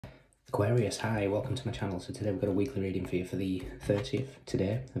Aquarius, hi, welcome to my channel. So today we've got a weekly reading for you for the 30th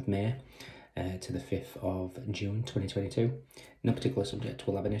today of May to the 5th of June 2022. No particular subject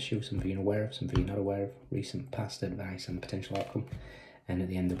will have an issue, something you're aware of, something you're not aware of, recent past advice and potential outcome. And at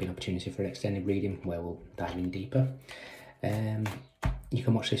the end there'll be an opportunity for an extended reading where we'll dive in deeper. You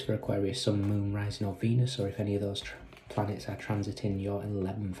can watch this for Aquarius, Sun, Moon, Rising or Venus, or if any of those planets are transiting your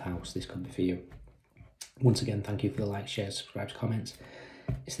 11th house, this could be for you. Once again, thank you for the likes, shares, subscribes, comments.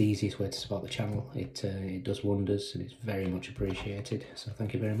 It's the easiest way to support the channel. It does wonders and it's very much appreciated, so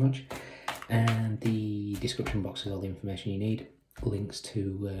thank you very much. And the description box has all the information you need, links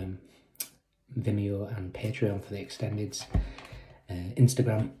to Vimeo and Patreon for the extendeds,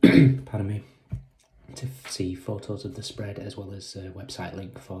 Instagram pardon me, to see photos of the spread, as well as a website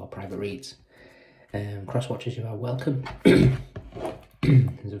link for private reads. Cross watchers, you are welcome.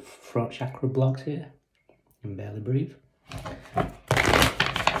 There's a throat chakra blocked here, you can barely breathe.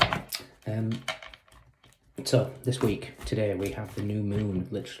 So this week, today, we have the new moon,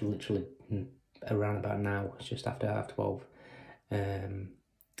 literally around about now, it's just after 12:30,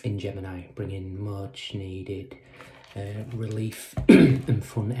 in Gemini, bringing much needed relief and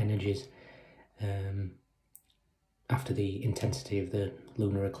fun energies after the intensity of the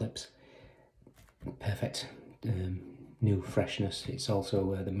lunar eclipse. Perfect new freshness. It's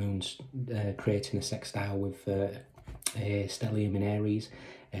also the moon's creating a sextile with a stellium in Aries,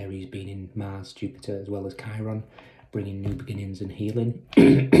 Aries being in Mars, Jupiter, as well as Chiron, bringing new beginnings and healing.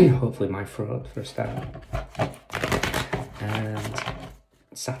 Hopefully my throat for a start. And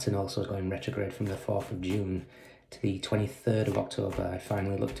Saturn also is going retrograde from the 4th of June to the 23rd of October. I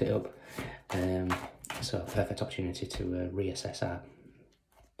finally looked it up. So perfect opportunity to reassess our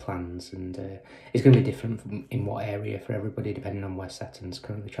plans, and it's going to be different in what area for everybody depending on where Saturn's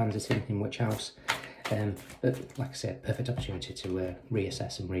currently transiting, in which house. But like I said, perfect opportunity to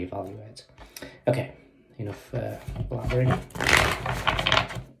reassess and reevaluate. Okay, enough blabbering.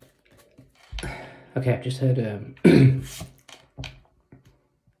 Okay, I've just heard a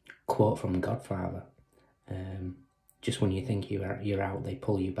quote from The Godfather. Just when you think you're out, they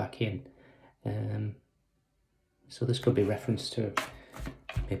pull you back in. So this could be reference to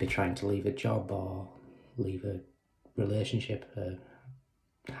maybe trying to leave a job or leave a relationship, a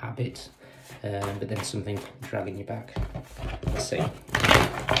habit, but then something dragging you back. Let's see.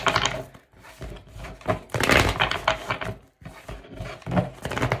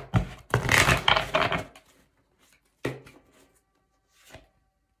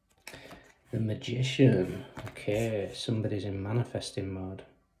 The Magician. Okay, somebody's in manifesting mode.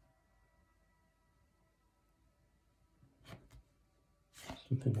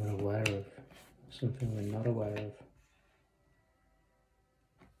 Something we're aware of, something we're not aware of.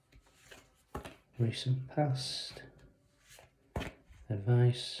 Recent past,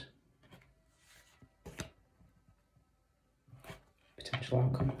 advice, potential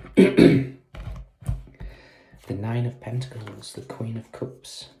outcome. The Nine of Pentacles, the Queen of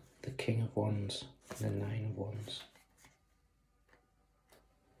Cups, the King of Wands, and the Nine of Wands.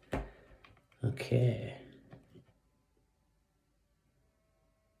 Okay.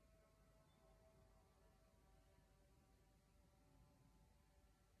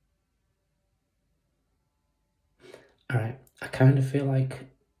 Alright, I kind of feel like,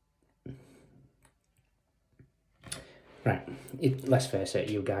 right, let's face it,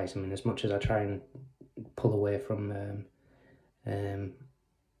 you guys, I mean, as much as I try and pull away from the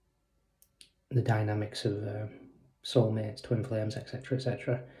dynamics of soulmates, twin flames, etc.,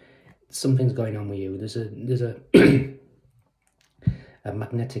 etc., something's going on with you. There's a a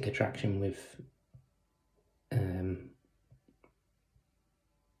magnetic attraction with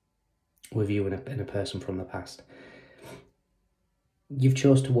you and a person from the past. You've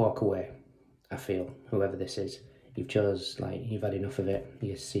chose to walk away, I feel, whoever this is. You've had enough of it.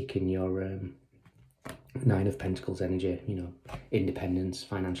 You're seeking your Nine of Pentacles energy, independence,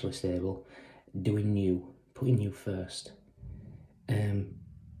 financially stable, doing new, putting you first.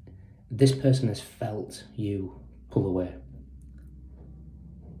 This person has felt you pull away,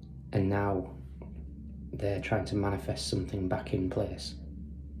 and now they're trying to manifest something back in place.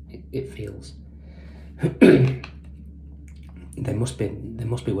 It feels. They must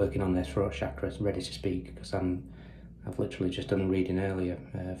be working on their throat chakra, ready to speak, because I've literally just done a reading earlier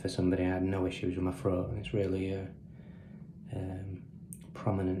for somebody. I had no issues with my throat, and it's really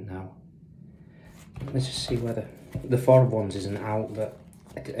prominent now. Let's just see whether the Four of Wands isn't out, but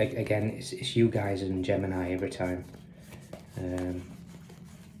again, it's you guys in Gemini every time. Let's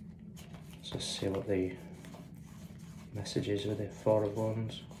just see what the message is with the Four of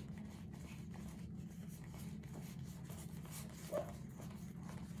Wands.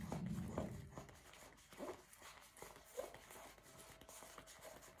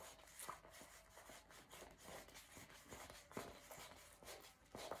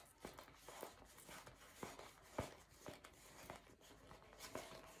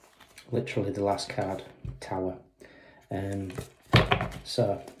 literally the last card, Tower.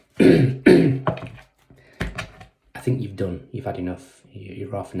 So I think you've had enough,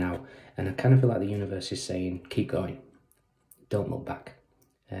 you're off now, and I kind of feel like the universe is saying, keep going, don't look back.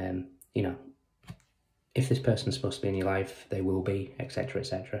 You know, if this person's supposed to be in your life, they will be, etc,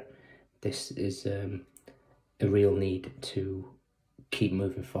 etc. This is a real need to keep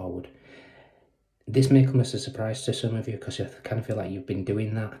moving forward. This may come as a surprise to some of you, because I kind of feel like you've been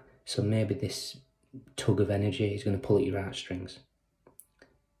doing that, so maybe this tug of energy is going to pull at your heartstrings.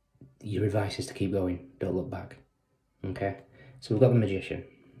 Your advice is to keep going, don't look back. Okay, so we've got the Magician.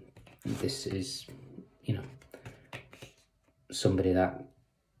 This is, you know, somebody that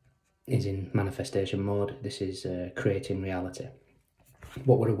is in manifestation mode. This is creating reality.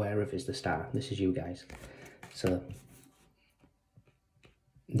 What we're aware of is the Star. This is you guys. So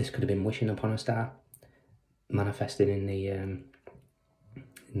this could have been wishing upon a star, manifesting in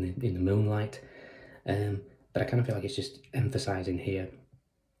the moonlight. But I kind of feel like it's just emphasising here,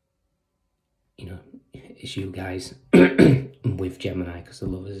 you know, it's you guys with Gemini, because the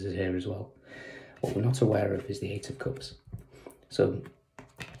Lovers is here as well. What we're not aware of is the Eight of Cups. So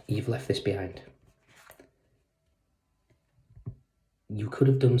you've left this behind. You could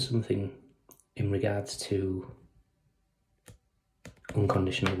have done something in regards to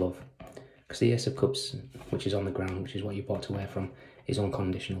unconditional love, because the Ace of Cups, which is on the ground, which is what you walked away from, is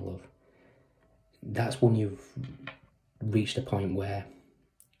unconditional love. That's when you've reached a point where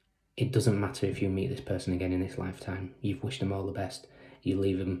it doesn't matter if you meet this person again in this lifetime. You've wished them all the best. You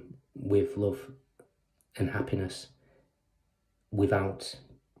leave them with love and happiness without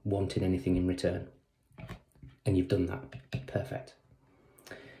wanting anything in return. And you've done that. Perfect.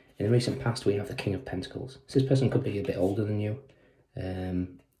 In the recent past, we have the King of Pentacles. So this person could be a bit older than you.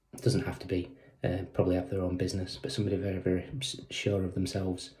 It doesn't have to be. Probably have their own business, but somebody very, very sure of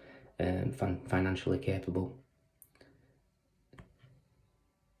themselves, financially capable.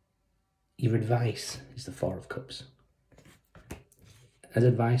 Your advice is the Four of Cups. As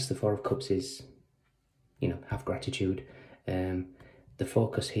advice, the Four of Cups is, you know, have gratitude. The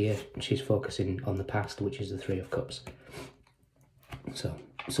focus here, she's focusing on the past, which is the Three of Cups. So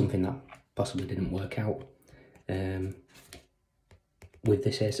something that possibly didn't work out. With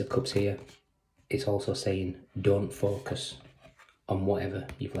this Ace of Cups here, it's also saying don't focus on whatever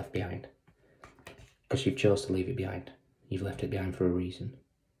you've left behind, because you've chose to leave it behind. You've left it behind for a reason.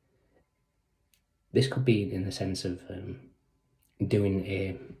 This could be in the sense of doing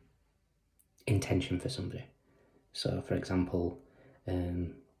a intention for somebody. So, for example,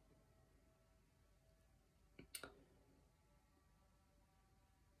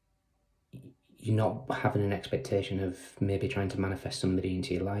 you're not having an expectation of maybe trying to manifest somebody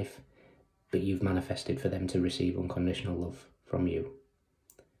into your life, but you've manifested for them to receive unconditional love from you.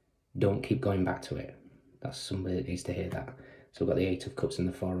 Don't keep going back to it. That's somebody that needs to hear that. So we've got the Eight of Cups and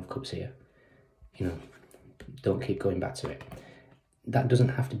the Four of Cups here. You know, don't keep going back to it. That doesn't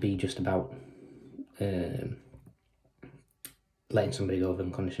have to be just about letting somebody go with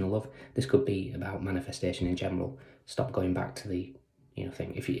unconditional love. This could be about manifestation in general. Stop going back to the, you know,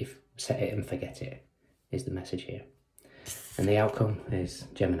 thing. If set it and forget it is the message here. And the outcome is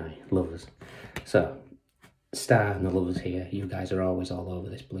Gemini, Lovers. So, Star and the Lovers here, you guys are always all over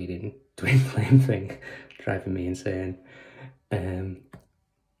this bleeding twin flame thing, driving me insane.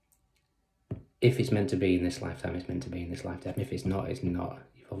 If it's meant to be in this lifetime, it's meant to be in this lifetime. If it's not, it's not.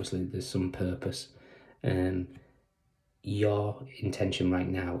 Obviously, there's some purpose. Your intention right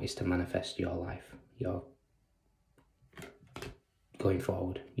now is to manifest your life, your going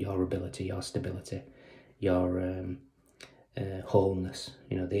forward, your ability, your stability, your wholeness.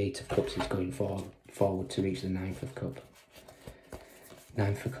 You know, the Eight of Cups is going forward to reach the Ninth of Cups.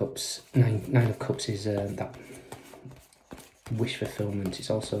 Nine of Cups is that wish fulfillment. It's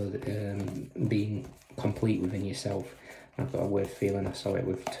also being complete within yourself. I've got a weird feeling I saw it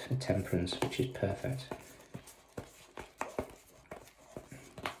with Temperance, which is perfect.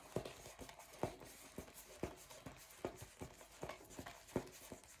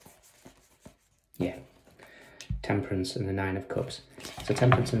 Yeah, Temperance and the Nine of Cups. So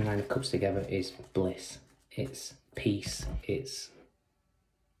Temperance and the Nine of Cups together is bliss. It's peace. It's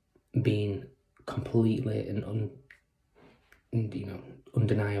being completely and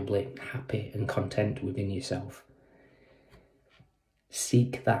undeniably happy and content within yourself.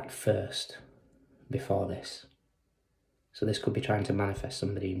 Seek that first before this. So this could be trying to manifest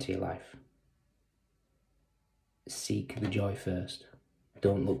somebody into your life. Seek the joy first.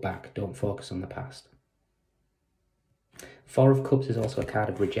 Don't look back. Don't focus on the past. Four of Cups is also a card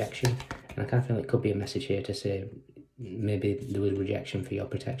of rejection. And I kind of feel it could be a message here to say maybe there was rejection for your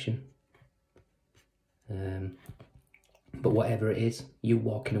protection. But whatever it is, you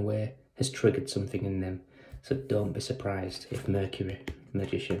walking away has triggered something in them. So don't be surprised if Mercury,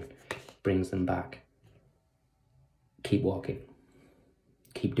 Magician, brings them back. Keep walking.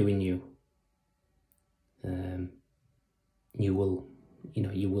 Keep doing you. You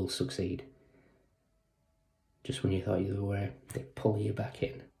will succeed. Just when you thought you were, they pull you back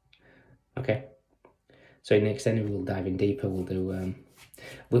in. Okay. So in the extended, we'll dive in deeper. We'll do,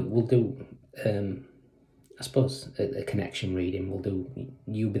 I suppose a connection reading. We'll do,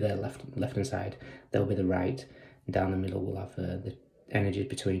 you be there left hand side, they'll be the right. Down the middle, we'll have the energies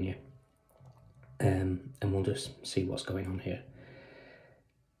between you. And we'll just see what's going on here.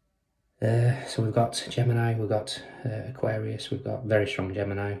 So we've got Gemini, we've got Aquarius, we've got very strong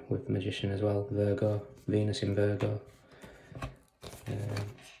Gemini with Magician as well, Virgo, Venus in Virgo.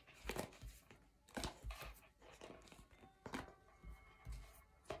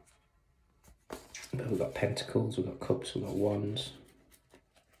 But we've got Pentacles, we've got Cups, we've got Wands.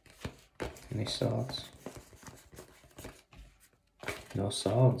 Any Swords? No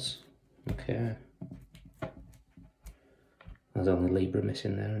Swords. Okay. There's only Libra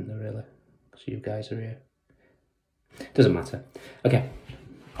missing there, isn't there, really? Because you guys are here. Doesn't matter. Okay.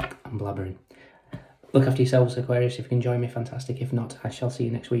 I'm blabbering. Look after yourselves, Aquarius. If you can join me, fantastic. If not, I shall see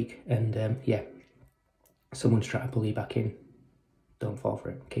you next week. And yeah, someone's trying to pull you back in. Don't fall for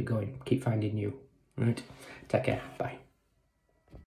it. Keep going. Keep finding you. All right. Take care. Bye.